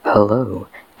Hello,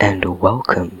 and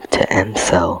welcome to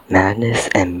MCell Madness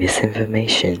and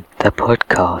Misinformation, the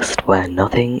podcast where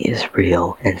nothing is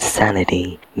real and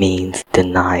sanity means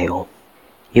denial.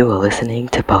 You are listening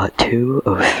to part 2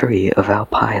 of 3 of our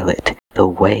pilot, The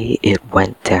Way It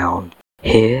Went Down.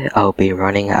 Here I'll be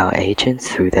running our agents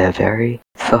through their very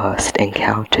first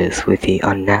encounters with the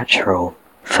unnatural.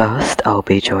 First, I'll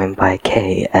be joined by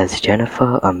Kay as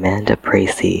Jennifer Amanda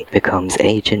Pracy becomes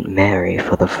Agent Mary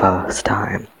for the first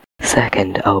time.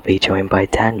 Second, I'll be joined by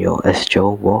Daniel as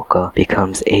Joel Walker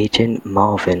becomes Agent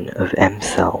Marvin of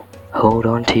MCell. Hold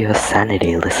on to your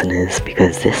sanity, listeners,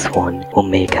 because this one will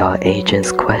make our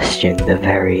agents question the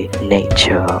very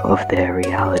nature of their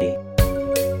reality.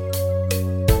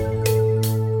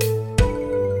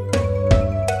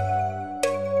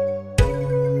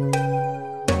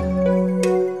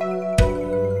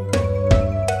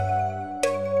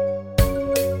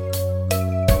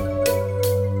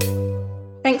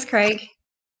 Thanks, Craig.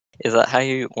 Is that how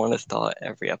you want to start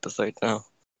every episode now?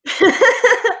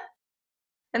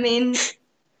 I mean,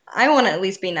 I want to at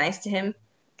least be nice to him.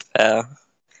 I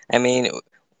mean,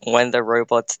 when the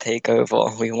robots take over,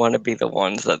 we want to be the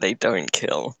ones that they don't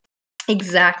kill.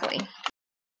 Exactly.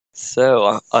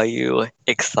 So, are you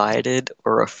excited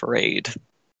or afraid?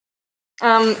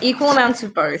 Equal amounts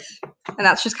of both. And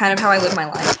that's just kind of how I live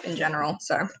my life in general,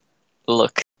 so.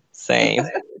 Look, same.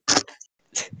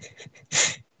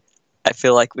 I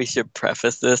feel like we should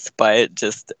preface this by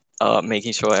just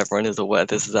making sure everyone is aware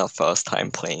this is our first time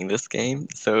playing this game,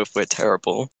 so if we're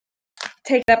terrible...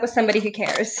 Take it up with somebody who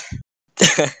cares.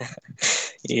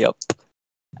 Yep.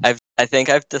 I think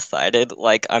I've decided,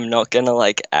 I'm not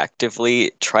gonna,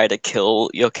 actively try to kill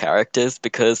your characters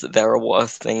because there are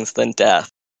worse things than death.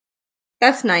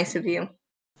 That's nice of you.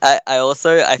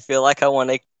 I feel like I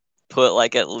want to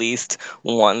put, at least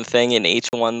one thing in each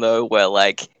one, though,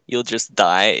 where, you'll just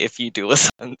die if you do a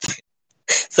certain thing.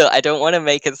 So I don't want to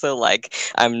make it so,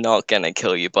 I'm not gonna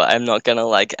kill you, but I'm not gonna,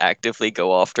 actively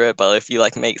go after it, but if you,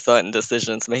 make certain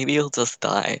decisions, maybe you'll just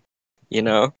die, you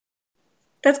know?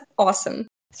 That's awesome.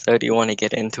 So do you want to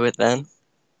get into it, then?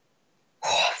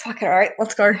 Fuck it, alright,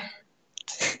 let's go.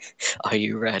 Are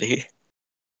you ready?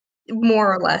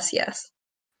 More or less, yes.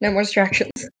 No more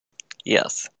distractions.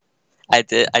 Yes. I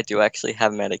do actually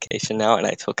have medication now, and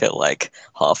I took it,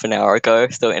 half an hour ago,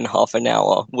 so in half an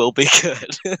hour, we'll be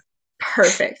good.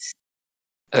 Perfect.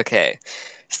 Okay,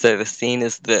 so the scene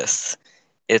is this.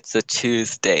 It's a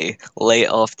Tuesday, late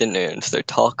afternoon, so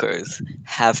tacos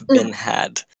have been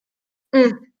had.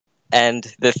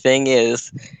 And the thing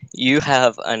is, you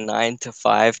have a 9 to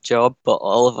 5 job, but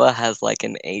Oliver has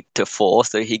an 8 to 4,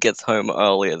 so he gets home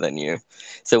earlier than you.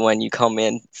 So when you come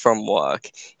in from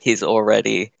work, he's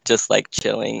already just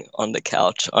chilling on the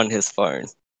couch on his phone.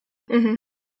 Mm-hmm.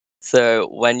 So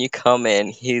when you come in,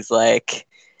 he's like,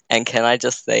 and can I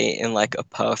just say in a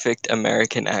perfect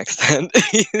American accent,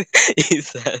 he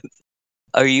says,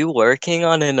 "Are you working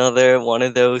on another one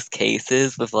of those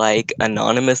cases with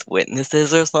anonymous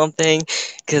witnesses or something?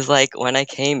 Because when I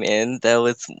came in, there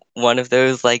was one of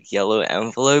those yellow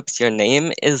envelopes. Your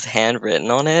name is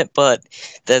handwritten on it, but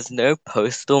there's no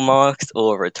postal marks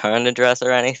or return address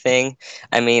or anything.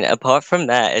 I mean, apart from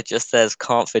that, it just says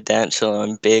confidential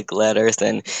in big letters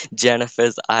and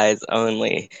Jennifer's eyes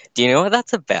only. Do you know what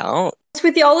that's about?" What's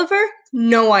with the Oliver?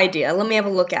 No idea. Let me have a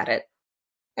look at it.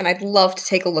 And I'd love to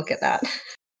take a look at that.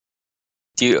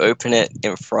 Do you open it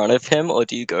in front of him, or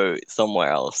do you go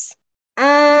somewhere else?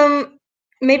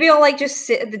 Maybe I'll just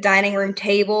sit at the dining room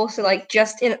table, so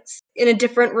just in a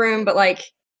different room, but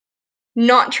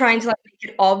not trying to make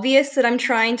it obvious that I'm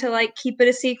trying to keep it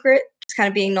a secret, just kind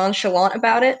of being nonchalant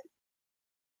about it.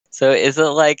 So is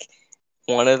it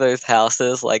one of those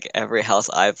houses, every house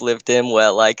I've lived in,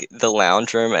 where the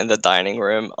lounge room and the dining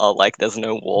room are there's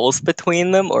no walls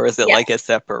between them, or is it Yes. a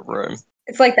separate room?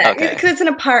 It's like that, Okay. because it's an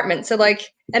apartment, so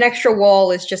an extra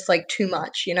wall is just too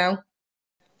much, you know?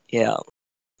 Yeah.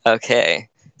 Okay.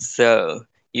 So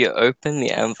you open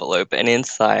the envelope, and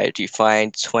inside you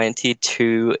find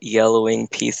 22 yellowing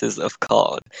pieces of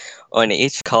card. On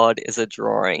each card is a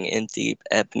drawing in deep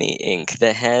ebony ink.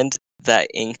 The hand that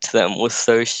inked them was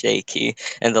so shaky,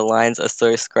 and the lines are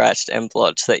so scratched and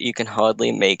blotched that you can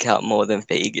hardly make out more than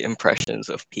vague impressions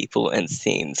of people and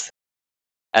scenes.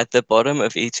 At the bottom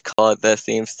of each card, there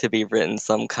seems to be written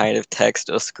some kind of text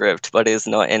or script, but is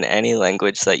not in any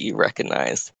language that you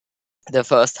recognize. The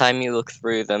first time you look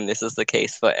through them, this is the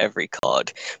case for every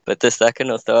card, but the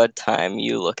second or third time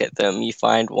you look at them, you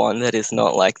find one that is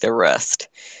not like the rest.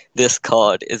 This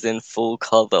card is in full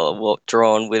color,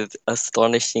 drawn with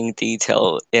astonishing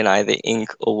detail in either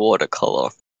ink or watercolor.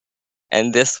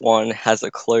 and this one has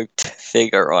a cloaked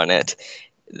figure on it.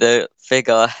 The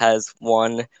figure has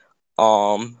one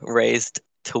arm raised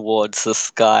towards the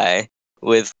sky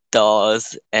with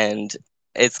stars and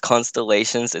it's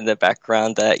constellations in the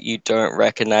background that you don't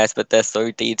recognize, but they're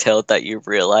so detailed that you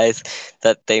realize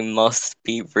that they must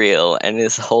be real, and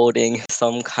is holding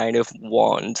some kind of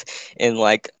wand in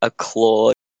like a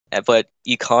claw, but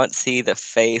you can't see the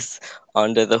face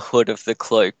under the hood of the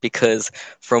cloak because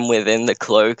from within the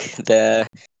cloak there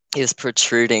is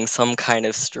protruding some kind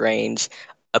of strange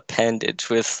appendage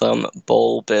with some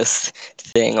bulbous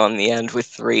thing on the end with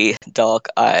three dark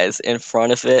eyes. In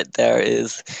front of it, there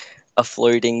is a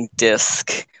floating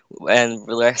disc, and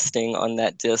resting on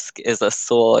that disc is a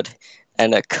sword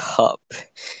and a cup.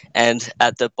 And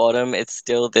at the bottom, it's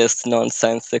still this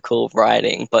nonsensical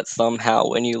writing, but somehow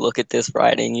when you look at this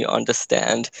writing, you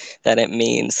understand that it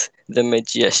means the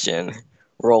magician.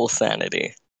 Roll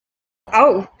sanity.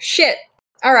 Oh, shit.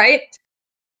 All right.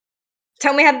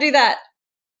 Tell me how to do that.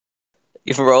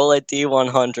 You roll a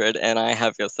D100, and I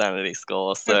have your sanity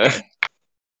score, so.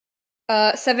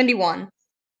 Okay. 71.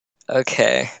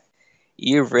 Okay.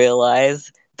 You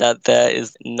realize that there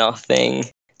is nothing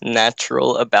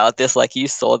natural about this. Like, you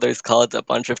saw those cards a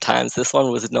bunch of times. This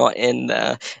one was not in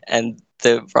there, and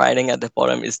the writing at the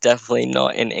bottom is definitely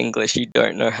not in English. You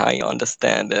don't know how you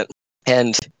understand it.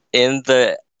 And in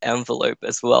the envelope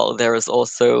as well, there is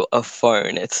also a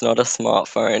phone. It's not a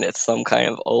smartphone, it's some kind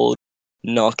of old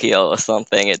Nokia or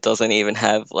something. It doesn't even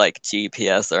have like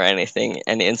GPS or anything.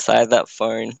 And inside that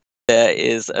phone, there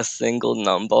is a single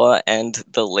number, and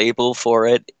the label for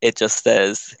it, it just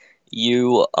says,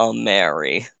 "You are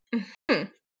Mary."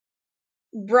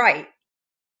 Right.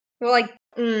 Well, like,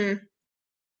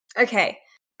 okay.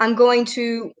 I'm going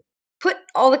to put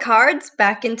all the cards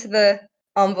back into the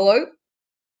envelope.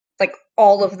 Like,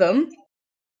 all of them.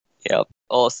 Yep.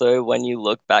 Also, when you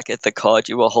look back at the card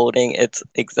you were holding, it's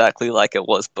exactly like it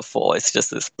was before. It's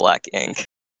just this black ink.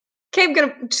 Okay,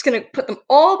 I'm just gonna put them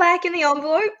all back in the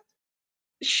envelope,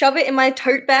 shove it in my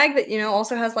tote bag that,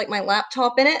 also has like my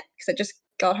laptop in it, because I just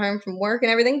got home from work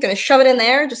and everything. Gonna shove it in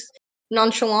there, just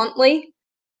nonchalantly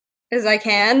as I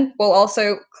can, while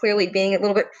also clearly being a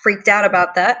little bit freaked out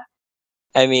about that.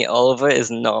 I mean, Oliver is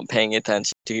not paying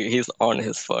attention to you. He's on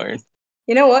his phone.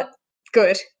 You know what?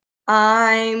 Good.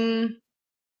 Jeez,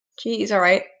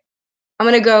 alright. I'm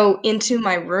gonna go into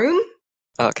my room,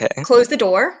 Okay. close the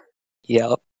door.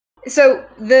 Yep. So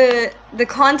the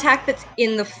contact that's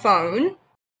in the phone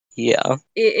Yeah.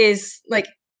 is like,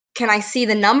 can I see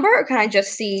the number or can I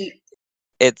just see?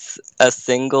 It's a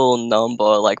single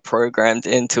number like programmed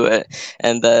into it,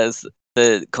 and there's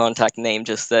the contact name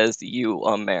just says "You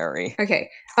are Mary." Okay.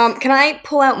 Can I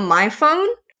pull out my phone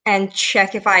and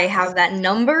check if I have that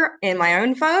number in my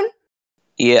own phone?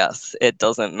 Yes, it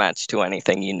doesn't match to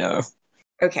anything you know.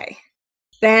 Okay.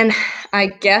 Then I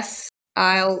guess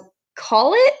I'll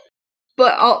call it,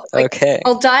 but I'll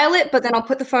dial it, but then I'll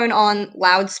put the phone on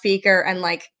loudspeaker and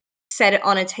like set it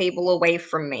on a table away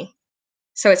from me,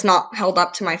 so it's not held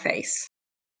up to my face.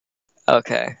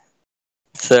 Okay.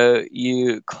 So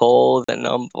you call the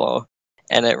number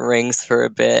and it rings for a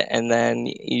bit, and then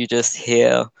you just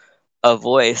hear a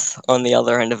voice on the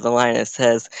other end of the line. It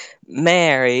says,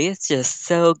 "Mary, it's just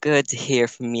so good to hear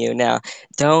from you. Now,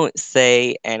 don't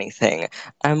say anything.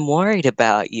 I'm worried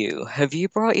about you. Have you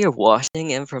brought your washing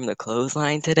in from the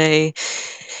clothesline today?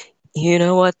 You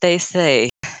know what they say.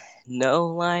 No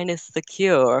line is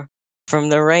secure. From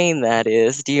the rain, that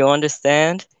is. Do you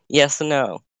understand? Yes or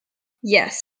no?"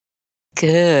 Yes.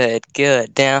 Good,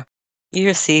 good. Now, you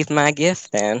received my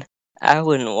gift then. I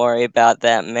wouldn't worry about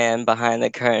that man behind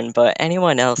the curtain, but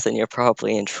anyone else and you're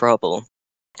probably in trouble.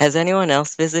 Has anyone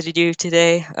else visited you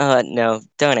today? No,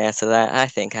 don't answer that. I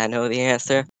think I know the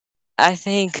answer. I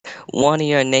think one of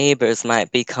your neighbors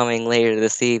might be coming later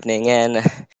this evening, and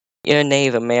your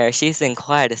neighbor, Mary, she's in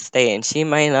quite a state, and she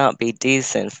may not be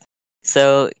decent.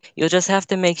 So you'll just have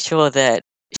to make sure that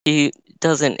she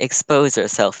doesn't expose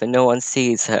herself and no one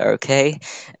sees her, okay?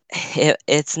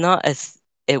 It's not as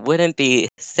it wouldn't be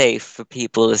safe for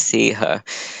people to see her.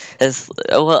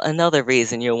 Well, another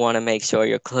reason you'll want to make sure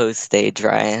your clothes stay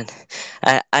dry. And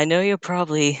I know you're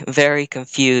probably very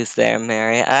confused there,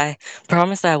 Mary. I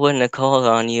promised I wouldn't have called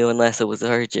on you unless it was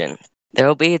urgent.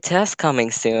 There'll be a test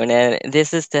coming soon, and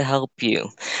this is to help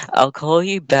you. I'll call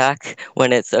you back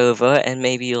when it's over, and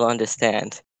maybe you'll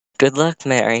understand. Good luck,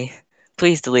 Mary.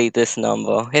 Please delete this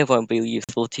number. It won't be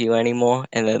useful to you anymore.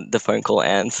 And then the phone call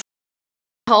ends.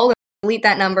 Call and delete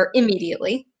that number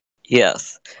immediately.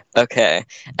 Yes. Okay.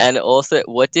 And also,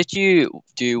 what did you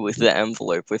do with the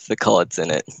envelope with the cards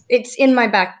in it? It's in my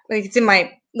back, like it's in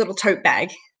my little tote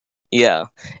bag. Yeah,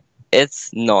 it's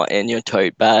not in your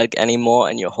tote bag anymore,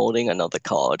 and you're holding another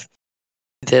card.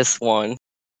 This one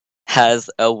has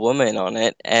a woman on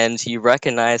it, and you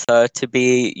recognize her to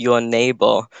be your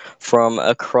neighbor from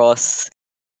across.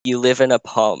 You live in an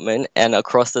apartment, and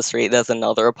across the street there's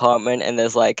another apartment, and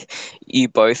there's like, you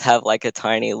both have like a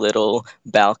tiny little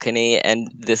balcony,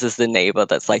 and this is the neighbor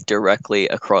that's like directly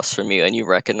across from you, and you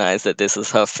recognize that this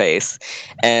is her face.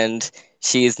 And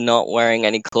she's not wearing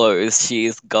any clothes.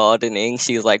 She's gardening.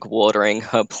 She's like watering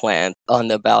her plant on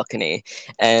the balcony.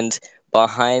 And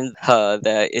behind her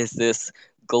there is this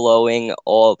glowing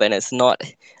orb, and it's not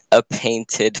a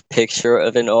painted picture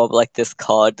of an orb like this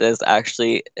card. There's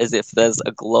actually as if there's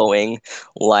a glowing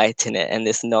light in it, and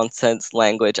this nonsense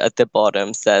language at the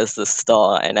bottom says the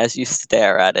star. And as you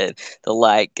stare at it, the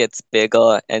light gets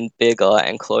bigger and bigger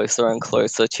and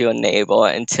closer to your neighbor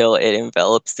until it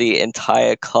envelops the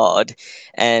entire card,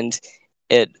 and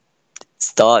it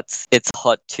it's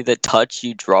hot to the touch.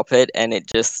 You drop it and it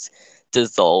just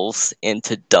dissolves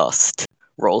into dust.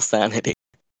 Roll sanity.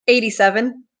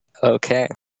 87. Okay.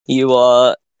 You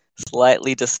are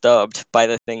slightly disturbed by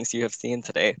the things you have seen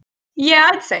today.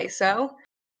 Yeah, I'd say so.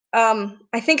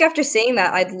 I think after seeing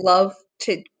that, I'd love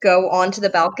to go onto the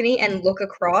balcony and look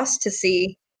across to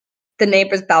see the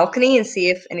neighbor's balcony and see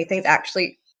if anything's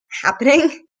actually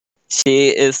happening. She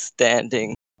is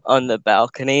standing on the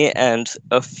balcony, and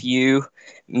a few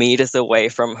meters away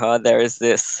from her, there is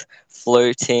this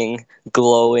floating,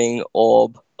 glowing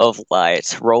orb of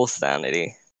light. Roll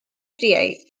sanity.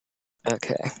 58.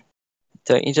 Okay.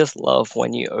 Don't you just love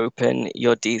when you open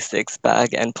your D6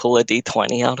 bag and pull a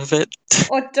D20 out of it?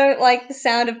 Or don't like the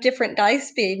sound of different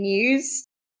dice being used.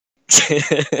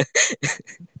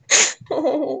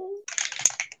 Oh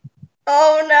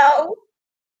no.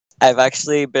 I've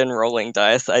actually been rolling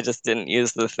dice. I just didn't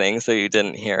use the thing, so you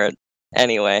didn't hear it.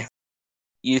 Anyway,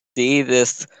 you see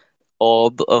this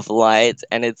orb of light,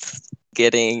 and it's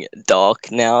getting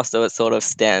dark now, so it sort of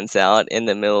stands out in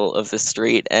the middle of the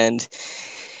street, and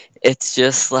it's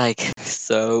just like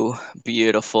so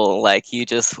beautiful. Like, you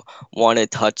just want to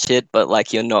touch it, but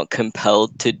like you're not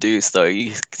compelled to do so.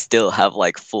 You still have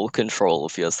like full control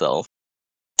of yourself.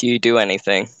 Do you do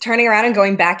anything? Turning around and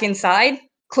going back inside,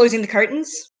 closing the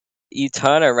curtains. You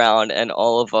turn around and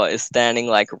Oliver is standing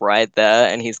like right there,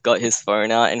 and he's got his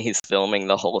phone out and he's filming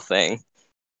the whole thing.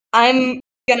 I'm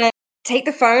gonna take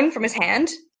the phone from his hand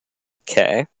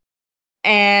Okay.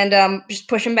 and just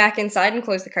push him back inside and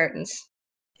close the curtains.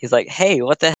 He's like, "Hey,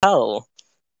 what the hell?"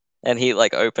 And he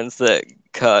like opens the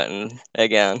curtain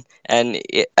again, and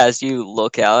as you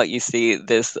look out, you see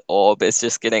this orb is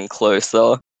just getting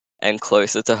closer and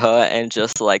closer to her, and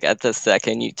just like at the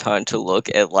second you turn to look,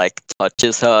 it like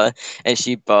touches her, and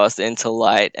she bursts into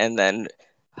light, and then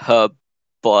her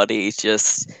body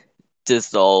just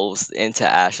dissolves into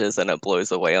ashes, and it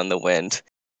blows away on the wind.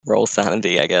 Roll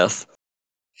sanity, I guess.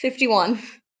 51.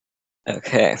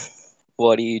 Okay.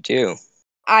 What do you do?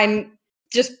 I'm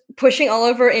just pushing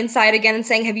Oliver inside again and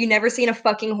saying, "Have you never seen a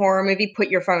fucking horror movie? Put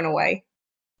your phone away."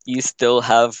 You still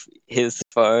have his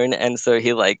phone, and so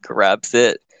he like grabs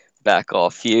it back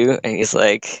off you, and he's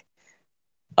like,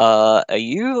 are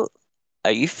you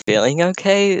feeling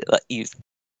okay? Like, you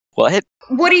what?"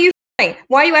 What are you doing?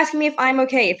 Why are you asking me if I'm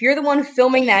okay? If you're the one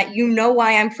filming that, you know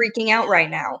why I'm freaking out right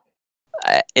now.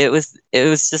 It was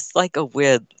just like a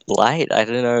weird light. I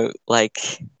don't know,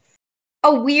 like.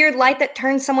 A weird light that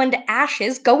turns someone to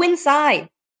ashes. Go inside.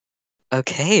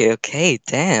 Okay,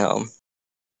 damn.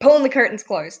 Pulling the curtains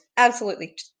closed.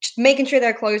 Absolutely. Just making sure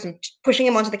they're closed and just pushing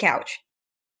him onto the couch.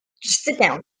 Just sit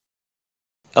down.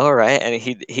 All right, and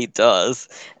he does,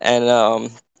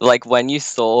 and like when you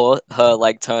saw her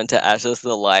like turn to ashes,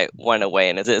 the light went away,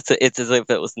 and it's as if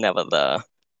it was never there.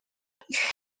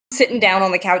 Sitting down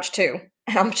on the couch too,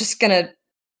 and I'm just gonna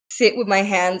sit with my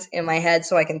hands in my head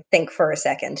so I can think for a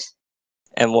second.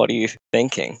 And what are you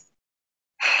thinking?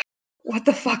 What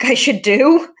the fuck I should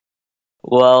do?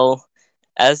 Well,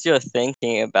 as you're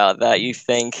thinking about that, you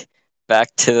think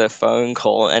back to the phone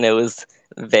call, and it was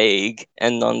vague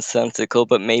and nonsensical,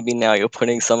 but maybe now you're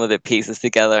putting some of the pieces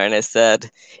together, and it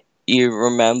said, you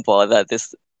remember that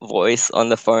this voice on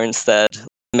the phone said,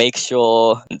 make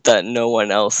sure that no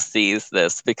one else sees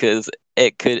this because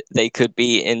they could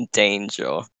be in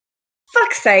danger.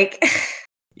 Fuck's sake.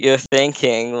 You're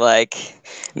thinking like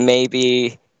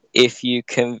maybe if you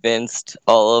convinced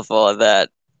Oliver that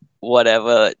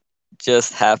whatever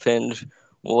just happened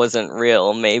wasn't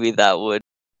real, maybe that would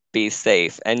be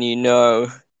safe. And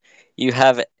you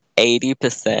have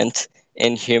 80%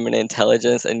 in human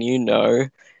intelligence, and you know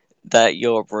that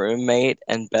your roommate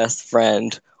and best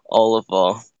friend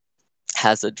Oliver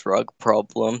has a drug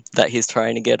problem that he's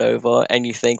trying to get over, and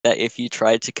you think that if you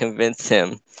tried to convince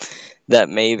him that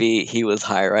maybe he was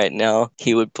high right now,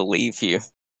 he would believe you.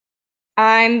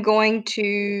 I'm going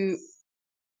to,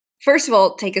 first of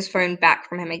all, take his phone back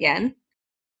from him again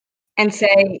and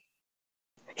say,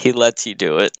 He lets you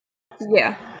do it.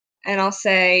 yeah. And I'll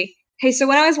say, hey, so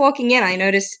when I was walking in, I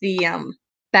noticed the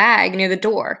bag near the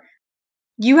door.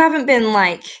 You haven't been,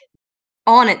 like,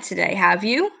 on it today, have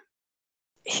you?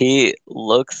 He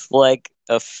looks like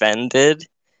offended,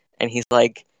 and he's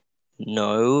like,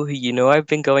 no, you know I've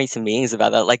been going to meetings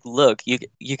about that. Like, look,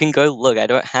 you can go look. I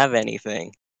don't have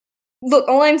anything. Look,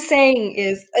 all I'm saying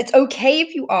is it's okay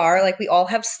if you are, like, we all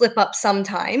have slip-ups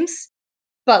sometimes,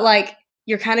 but, like,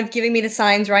 you're kind of giving me the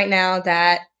signs right now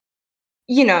that,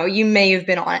 you know, you may have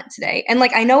been on it today. And,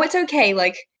 like, I know it's okay,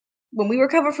 like, when we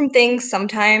recover from things,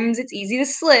 sometimes it's easy to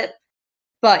slip,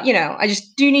 but, you know, I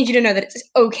just do need you to know that it's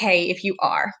okay if you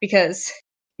are, because,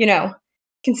 you know,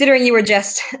 considering you were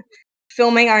just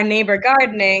filming our neighbor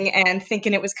gardening and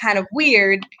thinking it was kind of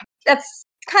weird, that's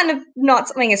kind of not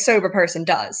something a sober person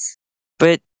does.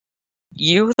 But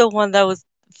you were the one that was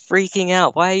freaking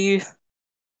out. What are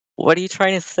you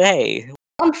trying to say?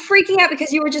 I'm freaking out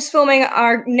because you were just filming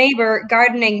our neighbor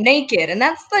gardening naked, and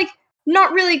that's, like,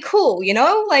 not really cool, you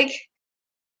know? Like,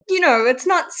 you know, it's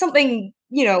not something,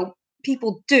 you know,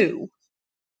 people do.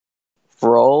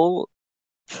 Roll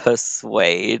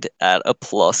persuade at a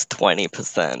plus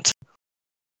 20%.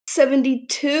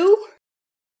 72?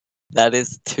 That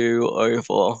is 2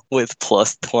 over with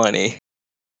plus 20.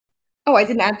 Oh, I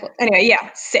didn't add. Anyway, yeah,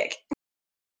 sick.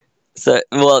 So,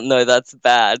 well, no, that's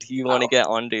bad. You want to Oh. get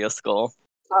onto your score.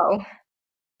 Oh.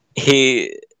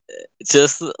 He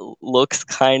just looks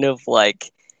kind of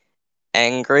like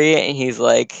angry, and he's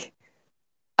like,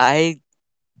 I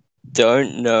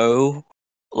don't know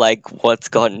like what's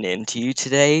gotten into you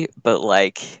today, but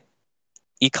like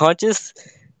you can't just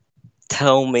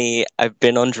tell me I've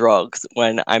been on drugs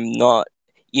when I'm not.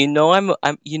 I'm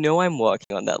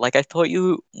working on that. Like, I thought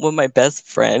you were my best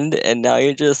friend, and now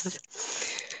you're just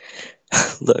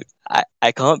look,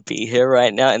 I can't be here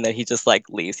right now. And then he just like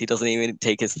leaves. He doesn't even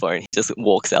take his phone. He just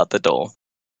walks out the door.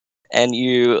 And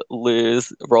you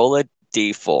lose. Roll a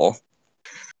d4.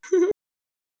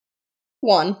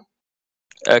 1.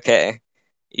 Okay.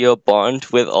 Your bond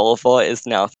with Oliver is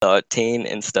now 13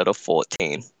 instead of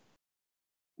 14.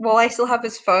 While I still have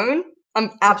his phone,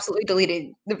 I'm absolutely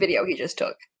deleting the video he just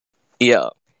took. Yeah.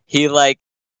 He like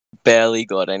barely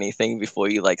got anything before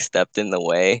you like stepped in the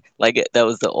way. Like that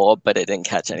was the orb, but it didn't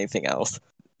catch anything else.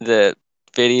 The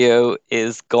video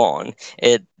is gone.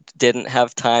 It didn't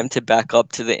have time to back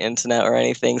up to the internet or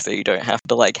anything, so you don't have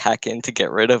to like hack in to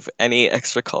get rid of any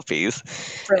extra copies.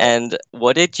 Brilliant. And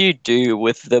what did you do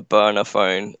with the burner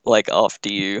phone like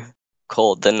after you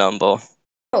called the number?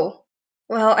 Oh.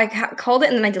 Well, I called it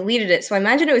and then I deleted it, so I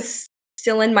imagine it was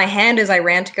still in my hand as I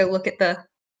ran to go look at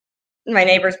my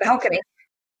neighbor's balcony.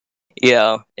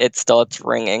 Yeah, it starts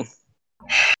ringing.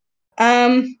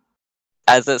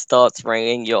 As it starts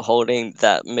ringing, you're holding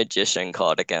that magician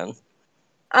card again.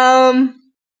 I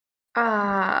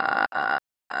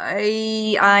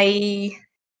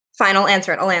fine, I'll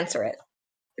answer it. I'll answer it.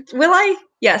 Will I?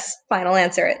 Yes, fine, I'll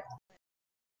answer it.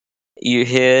 You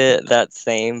hear that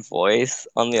same voice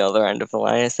on the other end of the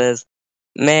line. It says,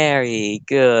 Mary,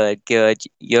 good.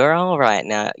 You're all right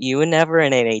now. You were never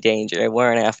in any danger. They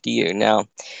weren't after you. Now,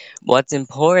 what's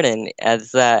important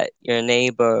is that your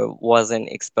neighbor wasn't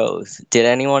exposed. Did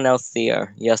anyone else see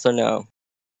her? Yes or no?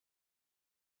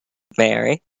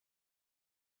 Mary?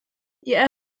 Yeah.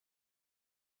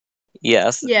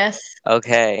 Yes. Yes.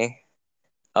 Okay.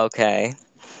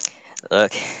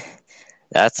 Look,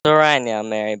 that's alright now,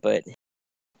 Mary, but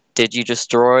did you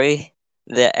destroy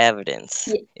the evidence?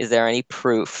 Yeah. Is there any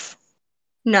proof?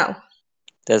 No.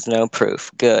 There's no proof.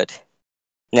 Good.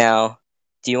 Now,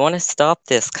 do you want to stop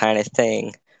this kind of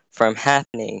thing from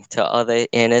happening to other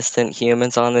innocent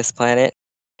humans on this planet?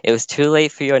 It was too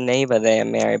late for your neighbor there,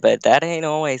 Mary, but that ain't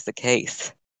always the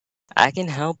case. I can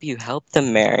help you help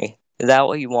them, Mary. Is that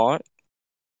what you want?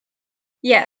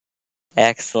 Yeah.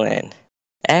 Excellent.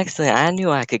 I knew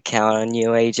I could count on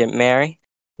you, Agent Mary.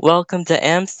 Welcome to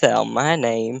M-Cell. My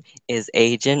name is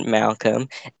Agent Malcolm,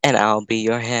 and I'll be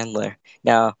your handler.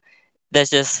 Now,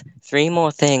 there's just 3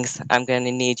 more things I'm going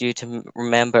to need you to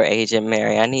remember, Agent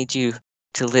Mary. I need you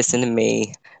to listen to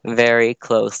me very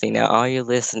closely. Now, are you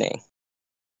listening?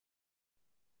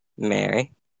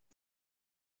 Mary?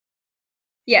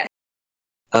 Yes.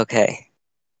 Okay.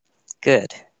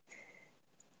 Good.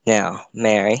 Now,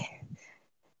 Mary,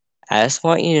 I just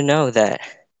want you to know that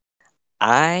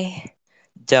I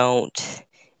don't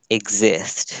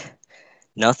exist.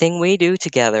 Nothing we do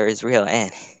together is real,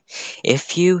 and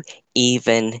if you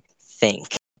even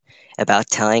think about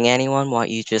telling anyone what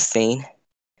you just seen,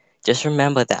 just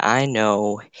remember that I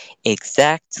know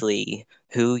exactly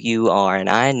who you are, and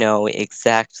I know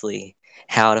exactly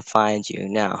how to find you.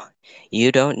 Now,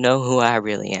 you don't know who I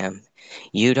really am.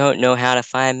 You don't know how to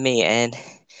find me, and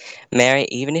Mary,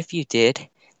 even if you did,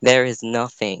 there is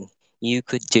nothing you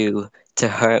could do to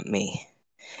hurt me.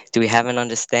 Do we have an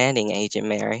understanding, Agent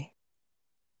Mary?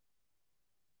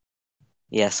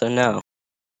 Yes or no?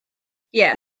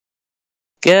 Yeah.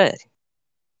 Good,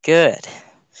 good.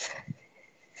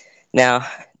 Now,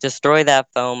 destroy that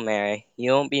phone, Mary.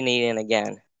 You won't be needing it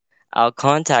again. I'll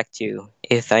contact you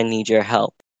if I need your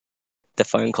help. The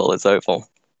phone call is over.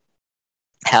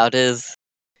 How does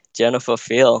Jennifer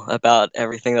feel about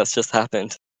everything that's just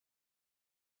happened?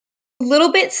 A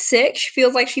little bit sick. She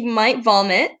feels like she might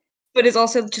vomit, but is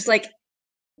also just like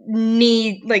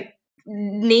needs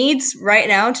right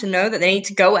now to know that they need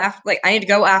to go after I need to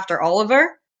go after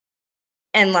Oliver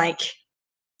and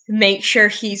make sure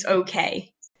he's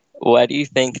okay. Why do you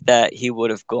think that he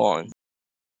would have gone?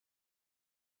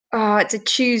 Oh, it's a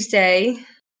Tuesday,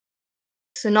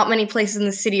 so not many places in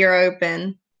the city are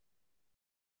open.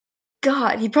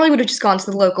 God, he probably would have just gone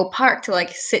to the local park to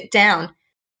sit down.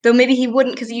 Though maybe he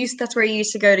wouldn't because that's where he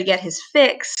used to go to get his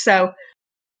fix. So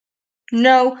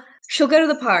no, she'll go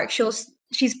to the park.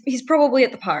 He's probably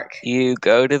at the park. You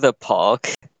go to the park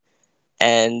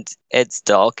and it's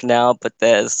dark now, but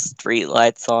there's street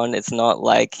lights on. It's not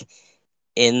like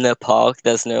in the park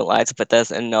there's no lights, but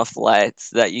there's enough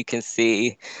lights that you can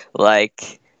see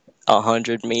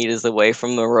 100 meters away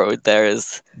from the road there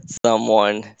is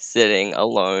someone sitting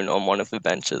alone on one of the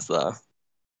benches there.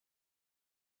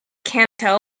 Can't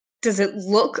tell. Does it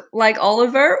look like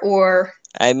Oliver or?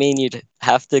 I mean, you'd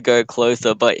have to go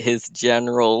closer, but his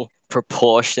general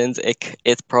proportions,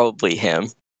 it's probably him.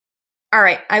 All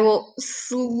right, I will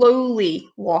slowly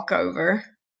walk over,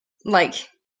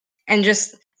 and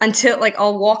just until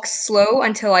I'll walk slow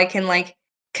until I can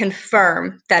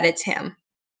confirm that it's him.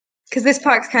 Because this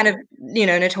park's kind of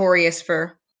notorious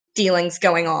for dealings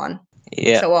going on.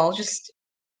 Yeah. So I'll just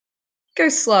go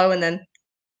slow and then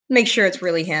make sure it's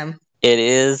really him. It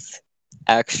is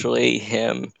actually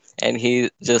him, and he's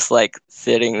just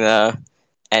sitting there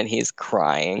and he's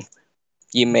crying.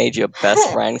 You made your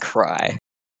best friend cry.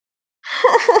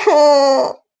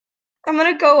 I'm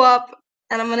gonna go up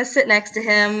and I'm gonna sit next to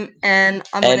him and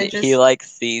he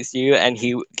sees you and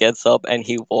he gets up and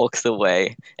he walks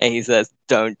away and he says,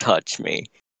 "Don't touch me."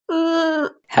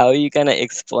 How are you gonna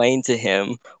explain to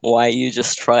him why you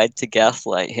just tried to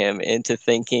gaslight him into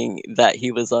thinking that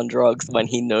he was on drugs when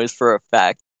he knows for a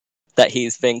fact that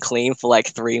he's been clean for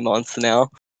 3 months now?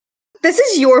 This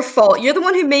is your fault. You're the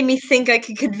one who made me think I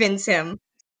could convince him.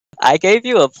 I gave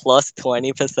you a plus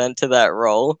 20% to that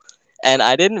roll, and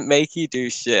I didn't make you do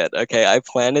shit, okay? I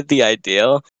planted the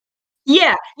idea.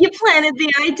 Yeah, you planted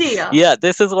the idea. Yeah,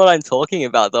 this is what I'm talking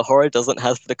about. The horror doesn't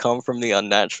have to come from the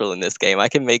unnatural in this game. I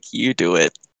can make you do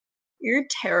it. You're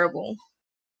terrible.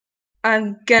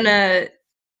 I'm gonna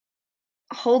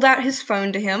hold out his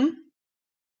phone to him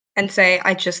and say,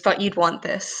 I just thought you'd want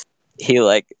this.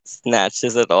 He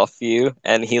snatches it off you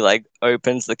and he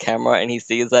opens the camera and he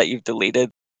sees that you've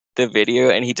deleted the video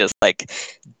and he just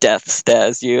death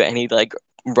stares you and he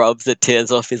rubs the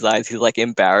tears off his eyes. He's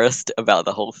embarrassed about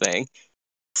the whole thing.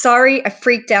 Sorry, I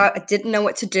freaked out. I didn't know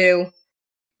what to do.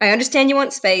 I understand you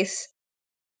want space.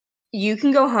 You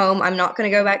can go home. I'm not gonna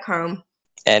go back home.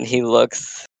 And he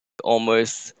looks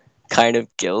almost kind of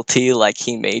guilty, like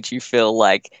he made you feel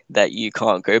that you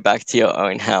can't go back to your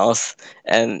own house,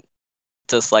 and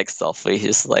just softly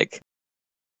he's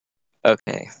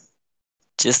okay,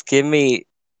 just give me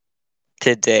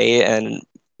today and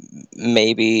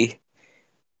maybe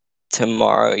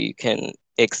tomorrow you can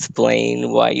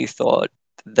explain why you thought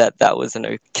that was an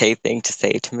okay thing to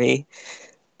say to me,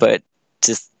 but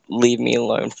just leave me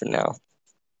alone for now.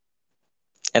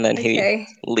 And then Okay. he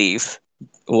leaves.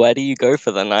 Where do you go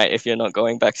for the night if you're not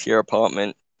going back to your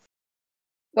apartment?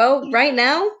 Well, right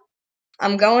now,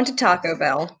 I'm going to Taco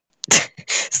Bell.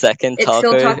 Second It's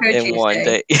still taco Taco in one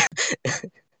day.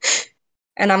 Tuesday.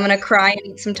 And I'm gonna cry and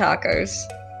eat some tacos.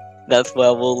 That's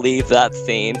where we'll leave that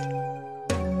scene.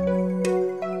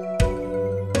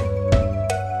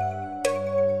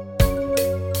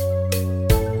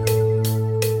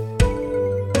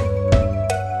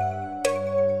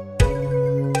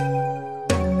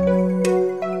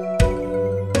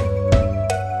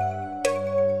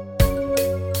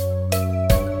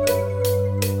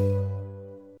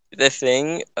 The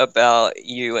thing about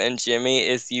you and Jimmy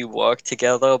is you work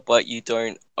together, but you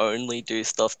don't only do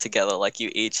stuff together. Like, you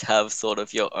each have sort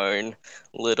of your own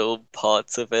little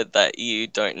parts of it that you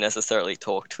don't necessarily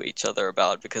talk to each other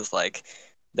about, because, like,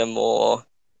 the more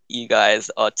you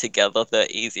guys are together, the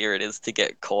easier it is to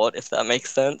get caught, if that makes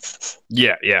sense.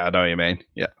 Yeah, I know what you mean.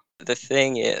 Yeah. The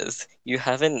thing is, you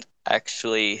haven't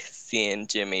actually seen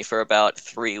Jimmy for about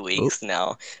 3 weeks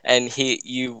now, and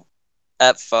you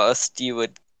at first you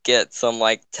would get some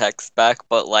like text back,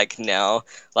 but like now,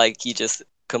 like you just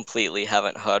completely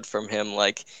haven't heard from him.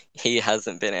 Like, he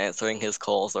hasn't been answering his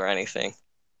calls or anything.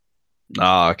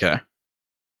 Oh, okay.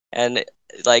 And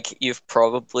like, you've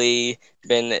probably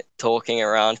been talking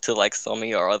around to like some of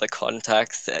your other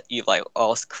contacts. You've like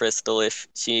asked Crystal if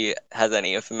she has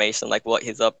any information, like what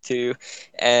he's up to,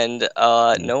 and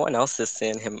no one else has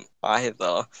seen him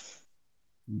either.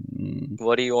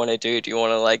 What do you want to do? Do you want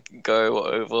to like go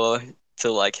over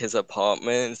to like his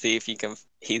apartment and see if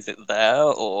he's there,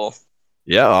 or?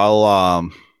 Yeah,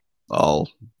 I'll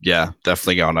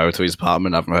definitely go on over to his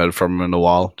apartment. I haven't heard from him in a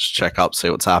while. Just check up, see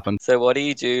what's happened. So what do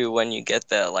you do when you get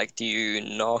there? Like, do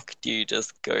you knock? Do you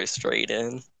just go straight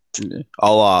in?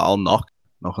 I'll knock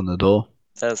on the door.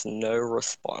 There's no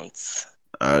response.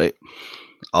 Alright.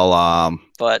 I'll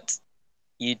But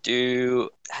you do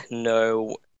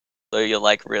know, though you're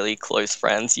like really close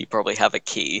friends, you probably have a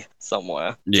key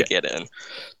somewhere to get in.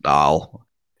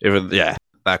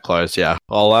 That close, yeah.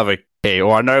 I'll have a key.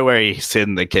 Or I know where he's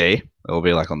hidden the key. It'll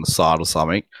be like on the side or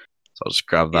something. So I'll just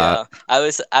grab that.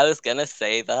 Yeah, I was gonna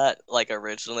say that, like,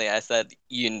 originally I said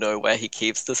you know where he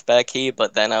keeps the spare key,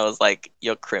 but then I was like,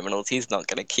 you're criminals, he's not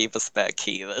gonna keep a spare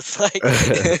key that's like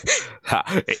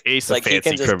He's a like, fancy he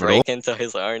can just criminal. break into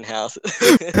his own house.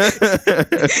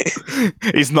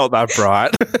 He's not that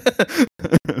bright.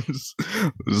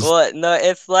 Well, no,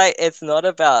 it's not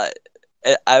about.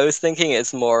 I was thinking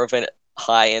it's more of an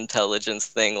high intelligence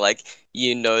thing. Like,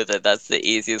 you know that's the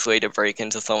easiest way to break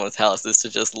into someone's house is to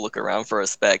just look around for a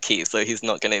spare key. So he's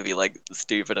not going to be like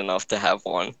stupid enough to have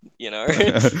one, you know.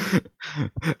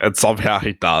 And somehow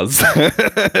he does.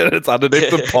 It's underneath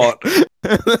the pot.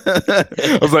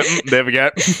 I was like, there we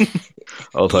go.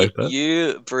 I'll take that.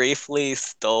 You briefly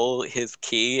stole his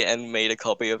key and made a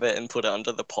copy of it and put it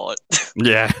under the pot.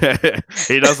 Yeah,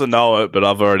 he doesn't know it, but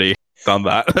I've already done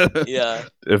that. Yeah.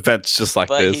 Events just like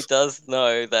but this. He does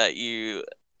know that you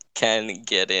can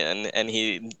get in, and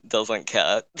he doesn't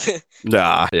care.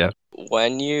 Nah, yeah.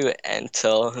 When you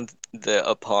enter the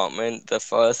apartment, the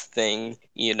first thing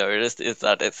you notice is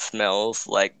that it smells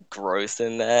like gross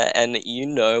in there, and you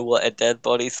know what a dead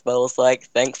body smells like.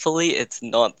 Thankfully, it's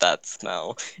not that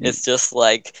smell. It's just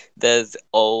like there's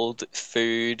old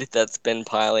food that's been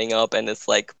piling up, and it's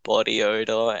like body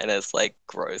odor, and it's like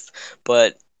gross.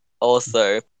 But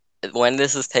also, when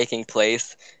this is taking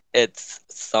place, it's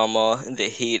summer, the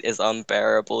heat is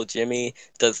unbearable. Jimmy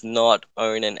does not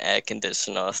own an air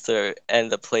conditioner, and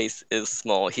the place is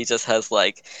small. He just has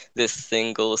like this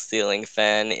single ceiling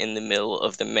fan in the middle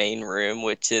of the main room,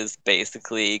 which is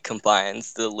basically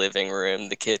combines the living room,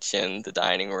 the kitchen, the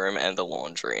dining room, and the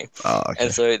laundry. Oh, okay.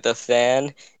 And so the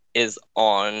fan is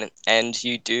on, and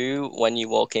when you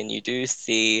walk in, you do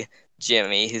see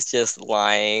Jimmy. He's just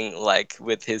lying like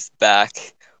with his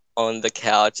back on the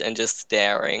couch and just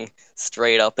staring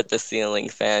straight up at the ceiling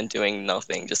fan, doing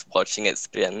nothing, just watching it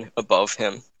spin above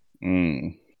him.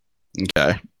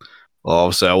 Okay. Well,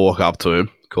 obviously I walk up to him,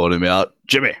 called him out.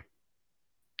 Jimmy!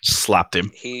 Slapped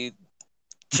him.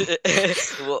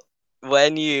 Well,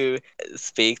 when you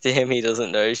speak to him, he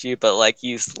doesn't notice you, but like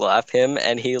you slap him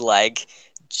and he like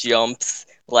jumps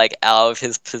like out of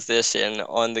his position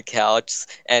on the couch,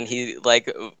 and he like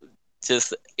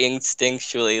just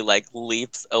instinctually like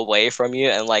leaps away from you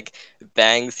and like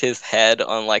bangs his head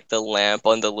on like the lamp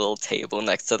on the little table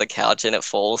next to the couch, and it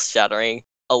falls shattering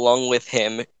along with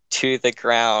him to the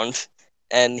ground.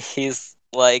 And he's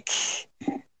like,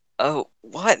 oh,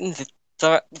 what in the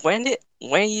dark? When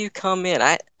you come in?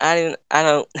 I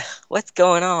don't what's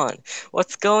going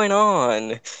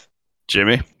on?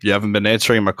 Jimmy, you haven't been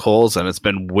answering my calls and it's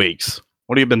been weeks.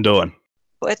 What have you been doing?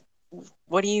 What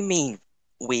do you mean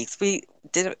weeks? We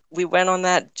went on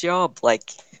that job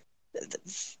like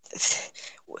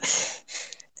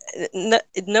no,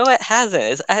 it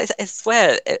hasn't. I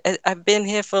swear I've been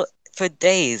here for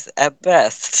days at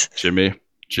best. Jimmy,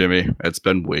 it's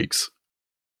been weeks.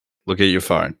 Look at your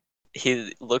phone.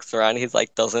 He looks around, he's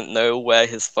like, doesn't know where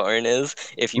his phone is.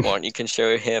 If you want, you can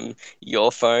show him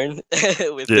your phone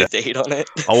with the date on it.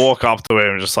 I'll walk up to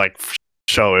him and just like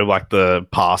show him like the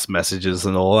past messages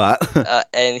and all that.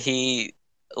 And he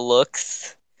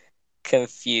looks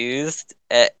confused,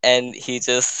 and he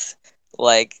just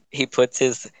like he puts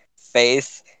his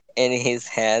face in his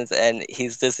hands, and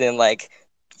he's just in like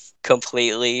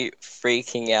completely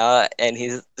freaking out, and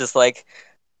he's just like,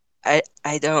 I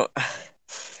don't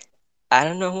I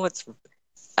don't know what's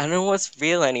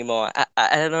real anymore.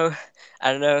 I don't know.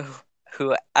 I don't know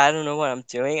I don't know what I'm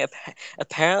doing.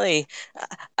 Apparently,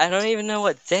 I don't even know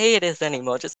what day it is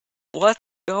anymore. Just what's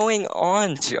going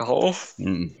on, Joel?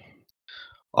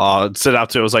 It said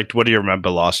after it was like, what do you remember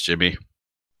last, Jimmy?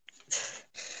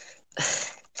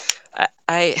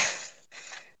 I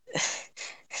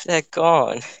they're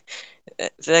gone.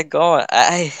 They're gone.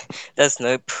 There's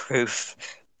no proof.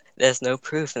 There's no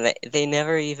proof, and they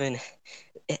never even.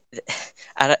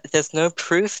 There's no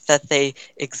proof that they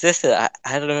existed.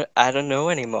 I don't know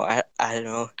anymore. I don't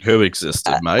know. Who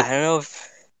existed, mate? I don't know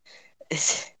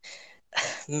if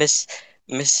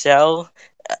Michelle.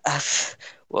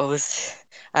 What was?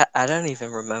 I don't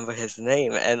even remember his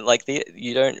name, and like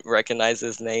you don't recognize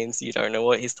his names. You don't know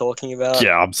what he's talking about.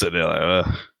 Yeah, I'm sitting there like,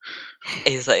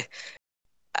 He's like,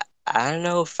 I don't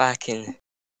know if I can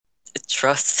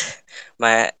trust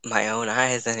my own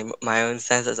eyes and my own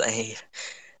senses.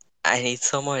 I need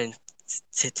someone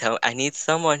to tell. I need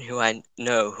someone who I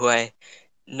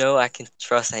know I can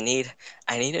trust. I need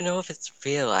to know if it's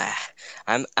real.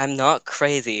 I'm not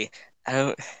crazy.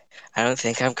 I don't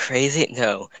think I'm crazy.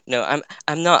 No,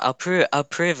 I'm not. I'll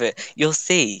prove it. You'll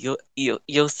see.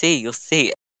 You'll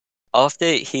see. After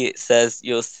he says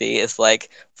you'll see, it's like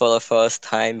for the first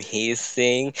time he's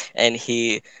seeing, and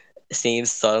he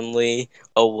seems suddenly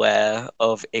aware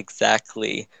of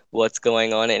exactly what's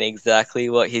going on and exactly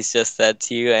what he's just said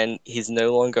to you, and he's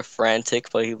no longer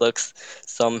frantic, but he looks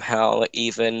somehow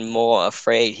even more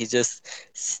afraid. He's just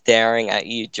staring at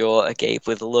you, jaw agape,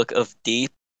 with a look of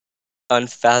deep,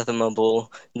 unfathomable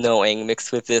knowing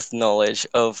mixed with this knowledge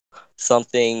of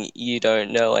something you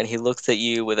don't know, and he looks at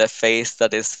you with a face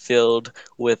that is filled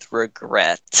with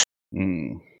regret.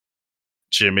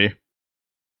 Jimmy,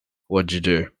 what'd you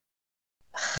do?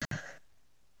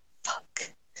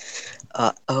 Fuck.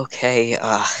 Okay,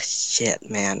 shit,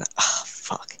 man.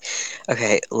 Fuck.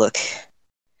 Okay, look.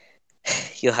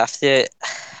 You'll have to...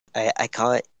 I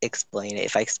can't explain it.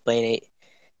 If I explain it...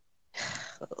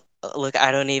 Look,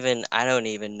 I don't even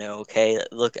know, okay?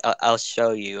 Look, I'll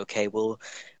show you, okay? We'll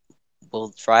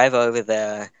drive over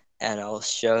there, and I'll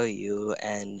show you,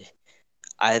 and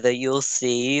either you'll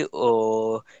see,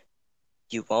 or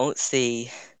you won't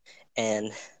see,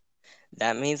 and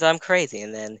that means I'm crazy,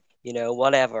 and then,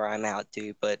 whatever, I'm out,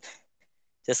 dude, but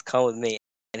just come with me.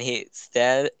 And he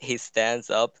stands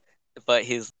up, but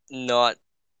he's not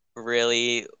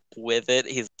really with it.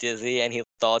 He's dizzy, and he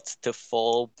starts to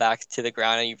fall back to the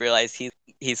ground, and you realize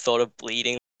he's sort of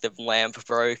bleeding. The lamp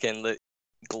broke, and the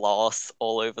glass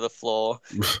all over the floor.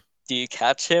 Do you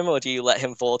catch him, or do you let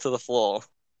him fall to the floor?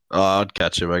 I'd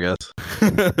catch him, I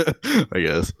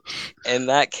guess. In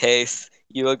that case,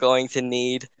 you are going to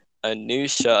need a new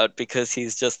shirt because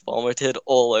he's just vomited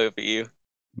all over you.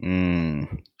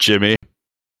 Jimmy,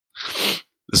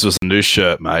 this was a new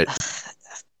shirt, mate.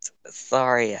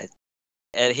 Sorry.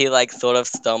 And he sort of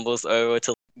stumbles over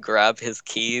to grab his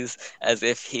keys as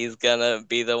if he's gonna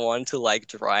be the one to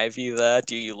drive you there.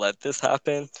 Do you let this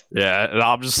happen? Yeah, and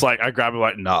I'm just I grab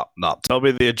him nah. Tell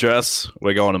me the address.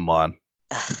 We're going to mine.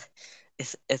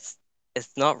 It's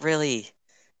not really.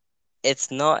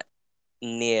 It's not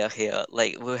near here.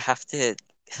 We'll have to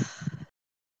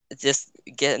just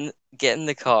get in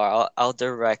the car. I'll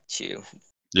direct you.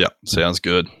 Yeah, sounds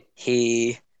good.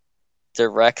 He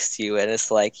directs you, and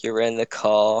it's like you're in the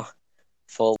car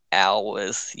for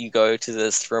hours. You go to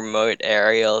this remote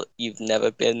area. You've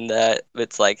never been there.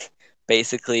 It's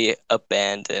basically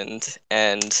abandoned,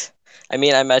 and I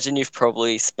mean, I imagine you've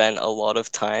probably spent a lot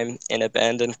of time in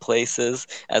abandoned places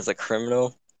as a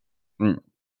criminal.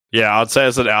 Yeah, I'd say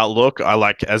as an outlook,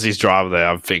 as he's driving there,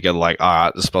 I'm thinking all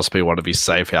right, this must be one of his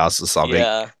safe houses or something.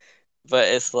 Yeah, but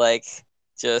it's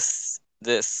just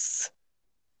this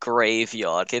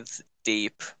graveyard. It's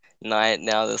deep night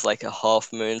now. There's a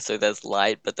half moon, so there's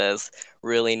light, but there's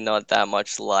really not that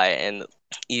much light. And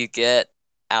you get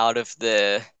out of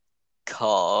the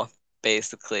car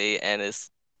basically, and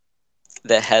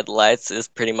the headlights is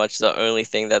pretty much the only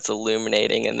thing that's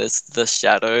illuminating, and there's the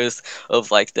shadows of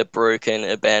the broken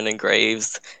abandoned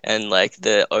graves and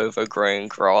the overgrown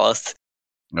grass.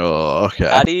 Oh, okay.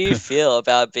 How do you feel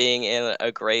about being in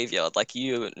a graveyard?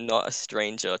 You're not a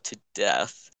stranger to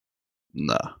death.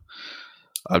 No.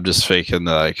 I'm just thinking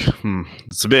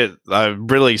it's a bit. I'm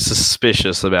really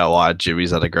suspicious about why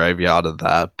Jimmy's at a graveyard of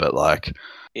that, but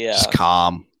yeah, just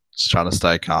calm, just trying to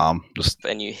stay calm.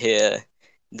 And you hear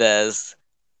there's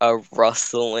a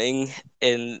rustling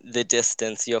in the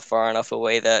distance. You're far enough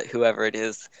away that whoever it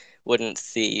is wouldn't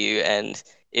see you, and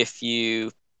if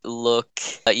you look,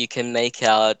 you can make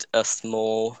out a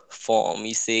small form.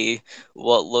 You see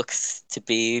what looks to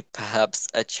be perhaps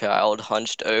a child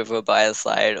hunched over by the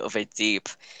side of a deep,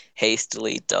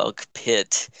 hastily dug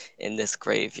pit in this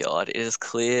graveyard. It is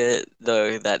clear,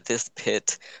 though, that this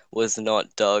pit was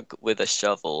not dug with a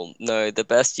shovel. No, the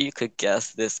best you could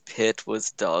guess, this pit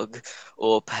was dug,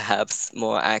 or perhaps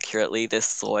more accurately, this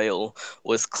soil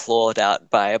was clawed out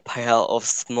by a pair of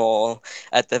small,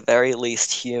 at the very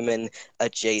least human,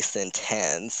 adjacent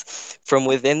hands. From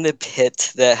within the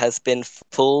pit, there has been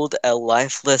pulled a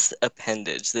lifeless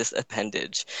appendage. This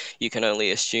appendage, you can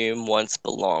only assume, once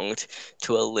belonged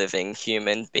to a living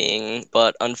human being,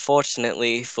 but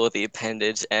unfortunately for the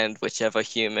appendage and whichever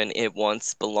human it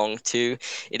once belonged to,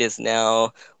 it is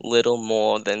now little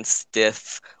more than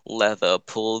stiff leather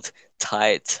pulled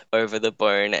tight over the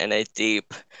bone and a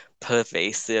deep,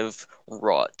 pervasive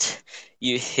rot.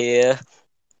 You hear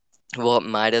what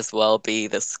might as well be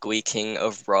the squeaking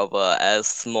of rubber as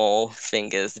small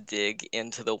fingers dig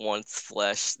into the once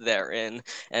flesh therein,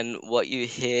 and what you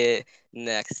hear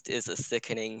next is a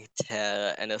sickening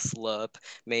tear and a slurp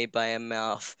made by a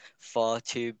mouth far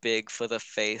too big for the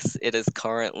face it is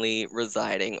currently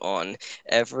residing on.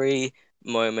 Every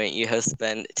moment you have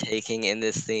spent taking in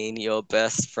this scene, your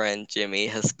best friend Jimmy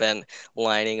has spent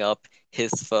lining up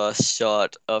his first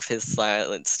shot of his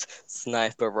silenced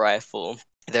sniper rifle.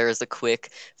 There is a quick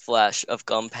flash of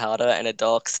gunpowder, and a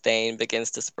dark stain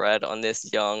begins to spread on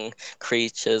this young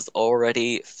creature's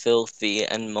already filthy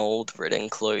and mold-ridden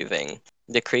clothing.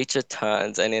 The creature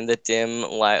turns, and in the dim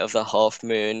light of the half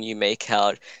moon, you make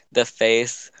out the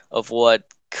face of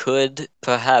what could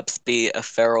perhaps be a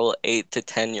feral 8 to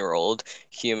 10-year-old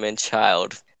human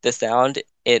child. The sound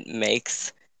it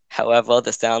makes, however,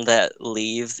 the sound that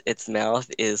leaves its mouth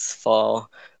is far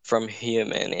from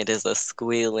human. It is a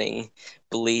squealing,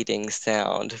 bleeding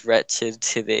sound, wretched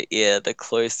to the ear. The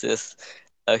closest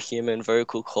a human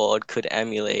vocal cord could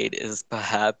emulate is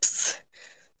perhaps.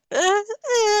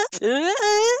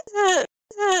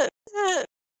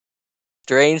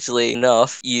 Strangely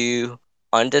enough, you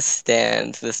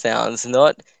understand the sounds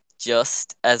not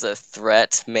just as a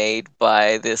threat made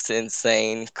by this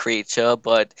insane creature,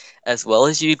 but as well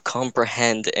as you'd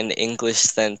comprehend an English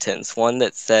sentence, one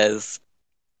that says,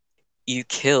 "You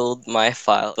killed my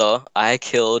father, I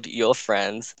killed your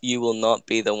friends, you will not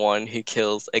be the one who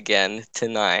kills again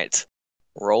tonight."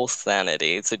 Roll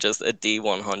sanity, so just a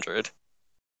D100.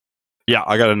 Yeah,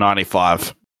 I got a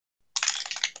 95.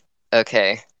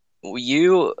 Okay,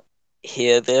 you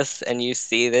hear this and you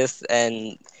see this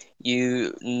and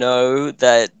you know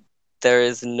that there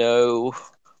is no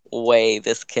way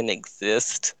this can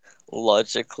exist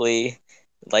logically.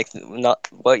 Like, not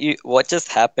what just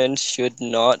happened should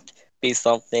not be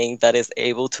something that is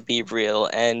able to be real,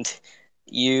 and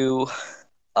you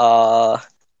are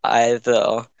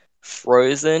either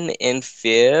frozen in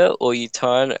fear or you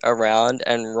turn around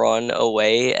and run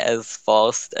away as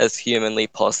fast as humanly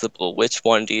possible. Which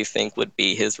one do you think would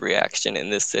be his reaction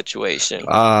in this situation?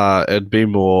 It'd be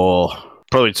more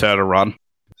probably turn and run.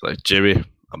 It's like, Jimmy,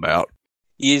 I'm out.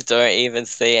 You don't even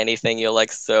say anything. You're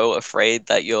like so afraid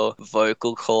that your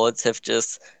vocal cords have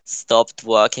just stopped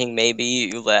working. Maybe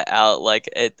you let out like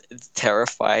a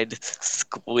terrified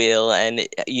squeal, and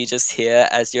you just hear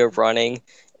as you're running,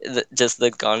 just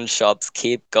the gunshots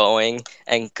keep going,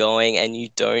 and you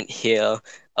don't hear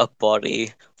a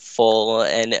body fall,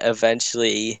 and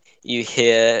eventually you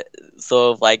hear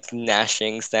sort of like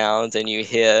gnashing sounds, and you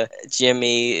hear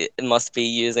Jimmy must be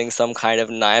using some kind of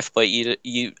knife, but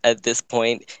you at this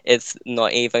point it's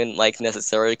not even like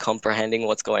necessarily comprehending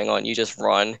what's going on. You just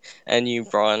run and you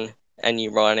run and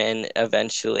you run, and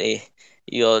eventually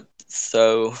you're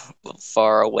so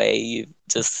far away,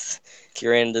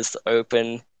 you're in this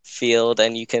open field,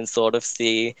 and you can sort of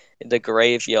see the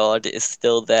graveyard is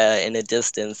still there in a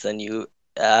distance, and you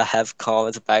have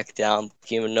calmed back down.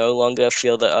 You no longer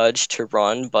feel the urge to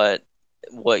run, but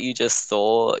what you just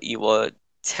saw, you were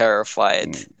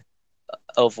terrified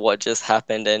of what just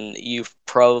happened, and you're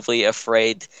probably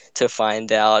afraid to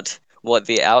find out what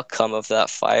the outcome of that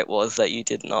fight was that you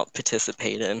did not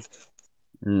participate in.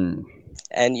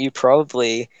 And you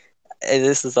probably,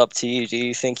 this is up to you, do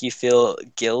you think you feel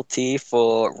guilty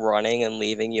for running and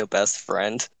leaving your best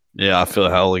friend? Yeah, I feel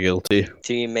hella guilty.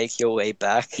 Do you make your way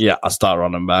back? Yeah, I start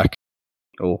running back.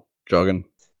 Oh, jogging.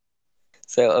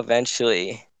 So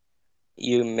eventually,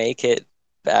 you make it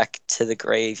back to the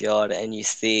graveyard and you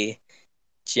see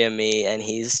Jimmy, and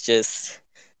he's just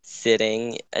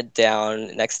sitting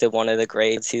down next to one of the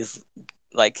graves. He's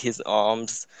like his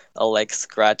arms are like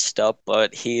scratched up,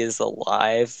 but he is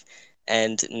alive.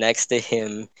 And next to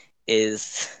him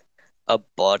is a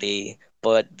body,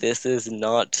 but this is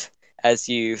not, as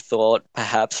you thought,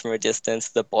 perhaps from a distance,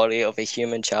 the body of a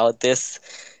human child.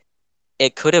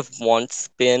 It could have once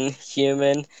been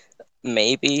human,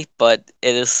 maybe, but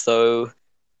it is so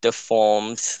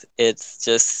deformed. It's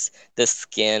just the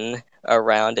skin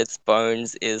around its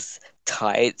bones is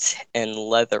tight and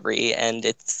leathery, and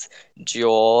its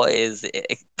jaw is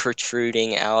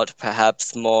protruding out,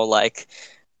 perhaps more like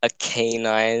a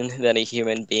canine than a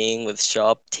human being with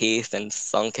sharp teeth and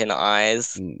sunken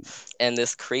eyes. And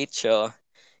this creature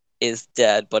is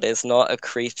dead, but it's not a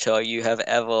creature you have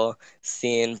ever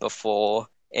seen before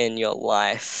in your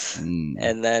life.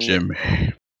 And then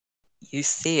Jimmy. you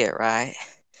see it, right?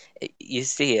 You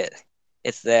see it.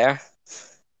 It's there.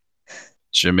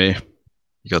 Jimmy,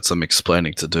 you got some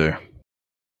explaining to do.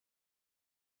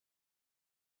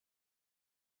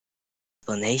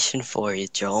 Explanation for you,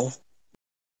 Joel.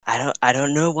 I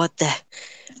don't know what the.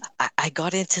 I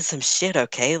got into some shit,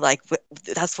 okay? Like,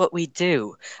 that's what we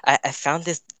do. I found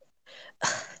this.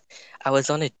 I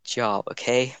was on a job,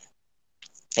 okay?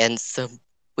 And some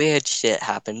weird shit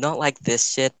happened. Not like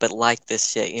this shit, but like this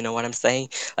shit. You know what I'm saying?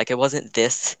 Like, it wasn't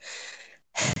this.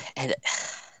 And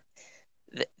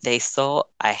they saw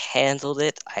I handled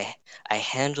it. I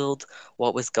handled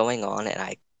what was going on, and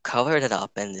I covered it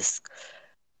up. And this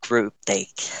group, they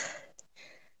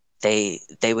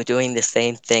were doing the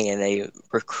same thing, and they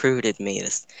recruited me,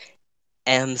 this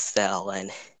M-Cell,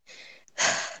 and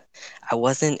I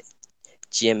wasn't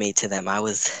Jimmy to them. I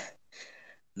was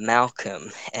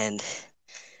Malcolm, and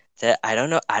that I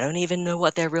don't even know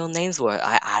what their real names were.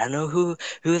 I don't know who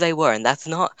they were, and that's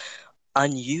not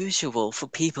unusual for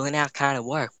people in our kind of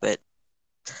work, but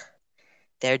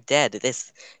they're dead.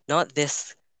 Not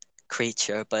this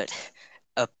creature, but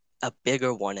a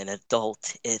bigger one, an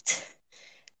adult. It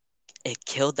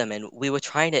killed them, and we were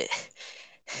trying to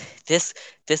this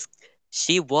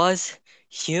she was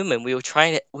human. We were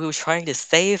trying to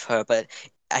save her, but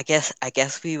I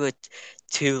guess we were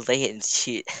too late, and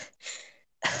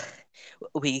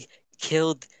we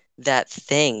killed that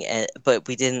thing, but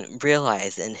we didn't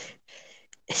realize, and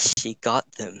she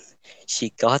got them.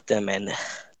 And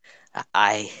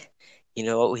you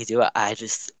know what we do? I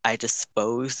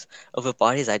dispose of the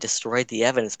bodies. I destroyed the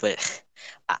evidence, but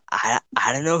I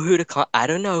don't know who to call. I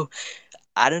don't know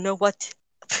what.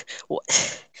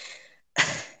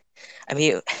 I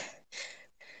mean,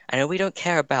 I know we don't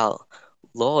care about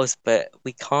laws, but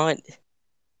we can't.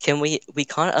 We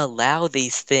can't allow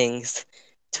these things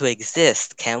to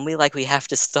exist, can we? Like, we have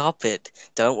to stop it,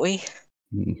 don't we?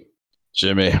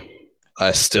 Jimmy,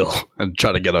 I still am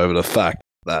trying to get over the fact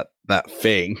that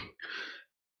thing,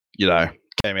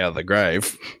 came out of the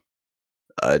grave.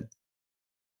 I'm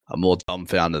more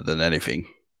dumbfounded than anything.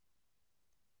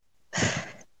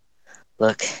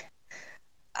 Look,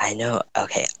 I know.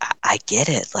 Okay, I get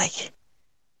it. Like,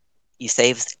 you're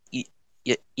saying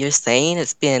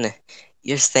it's been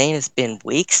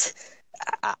weeks.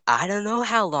 I don't know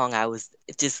how long I was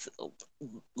just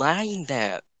lying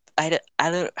there. I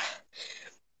don't.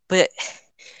 But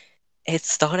it's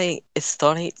starting. It's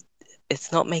not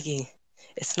making.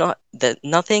 It's not that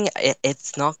nothing.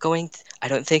 It's not going. I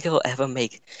don't think it'll ever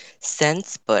make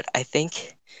sense. But I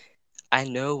think I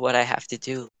know what I have to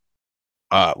do.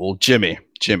 Well, Jimmy,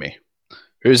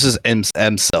 who's this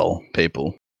M-Cell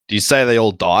people? Do you say they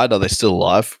all died? Are they still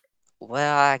alive?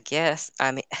 Well, I guess.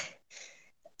 I mean,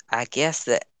 I guess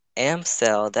the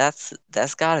M-Cell. That's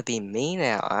gotta be me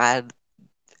now.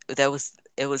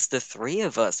 It was the three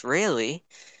of us, really.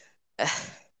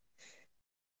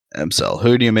 M-Cell.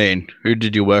 Who do you mean? Who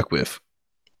did you work with?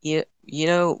 You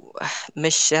know,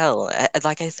 Michelle.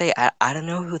 Like I say, I don't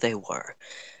know who they were.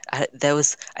 I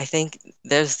think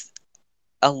there's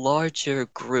a larger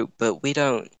group, but we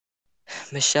don't.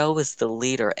 Michelle was the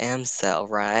leader, M-Cell,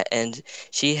 right? And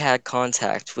she had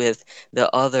contact with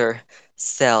the other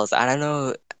cells. I don't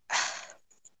know.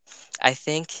 I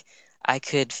think I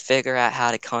could figure out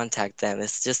how to contact them.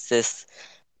 It's just this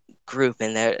group,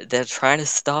 and they're trying to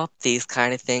stop these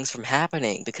kind of things from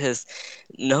happening, because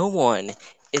no one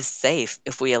is safe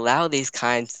if we allow these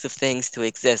kinds of things to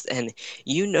exist. And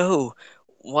you know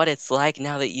what it's like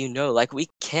now that you know. Like, we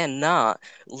cannot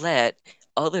let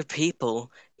other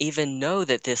people even know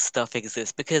that this stuff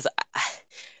exists, because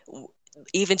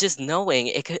even just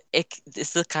knowing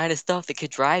it's the kind of stuff that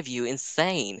could drive you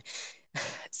insane.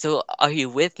 So are you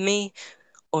with me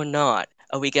or not?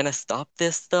 Are we gonna stop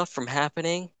this stuff from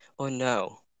happening or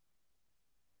no?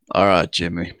 All right,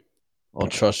 Jimmy. I'll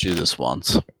trust you this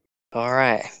once.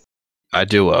 Alright. I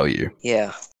do owe you.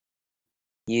 Yeah.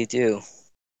 You do.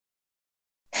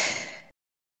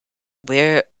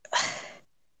 We're...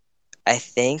 I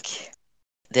think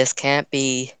this can't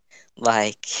be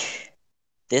like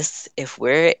this. If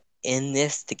we're in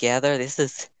this together, this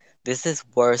is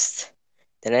worse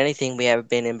than anything we ever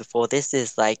been in before. This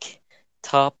is like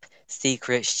top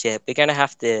secret shit. We're gonna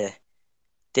have to.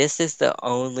 This is the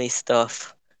only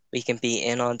stuff we can be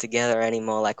in on together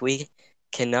anymore. Like we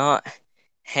cannot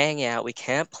hang out. We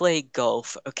can't play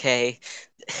golf. Okay.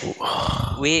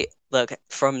 We look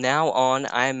from now on.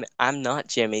 I'm not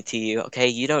Jimmy to you. Okay,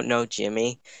 you don't know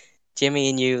Jimmy. Jimmy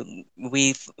and you,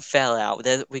 we fell out.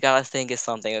 We gotta think of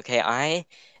something, okay? I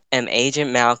am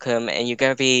Agent Malcolm, and you're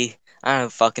gonna be, I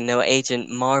don't fucking know, Agent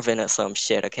Marvin or some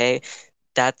shit, okay?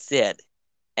 That's it.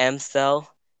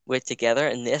 M-Cell, we're together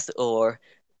in this, or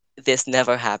this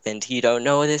never happened. You don't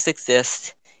know this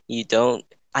exists. You don't.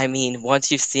 I mean,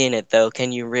 once you've seen it, though,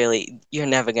 can you really? You're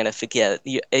never gonna forget.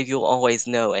 You'll always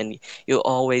know, and you'll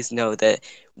always know that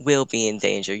we'll be in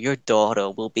danger. Your daughter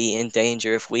will be in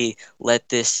danger if we let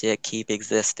this shit keep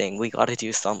existing. We gotta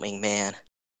do something, man.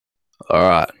 All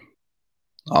right.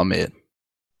 I'm in.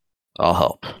 I'll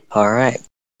help. All right.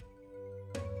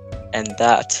 And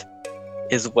that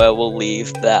is where we'll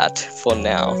leave that for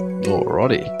now.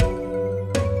 Alrighty.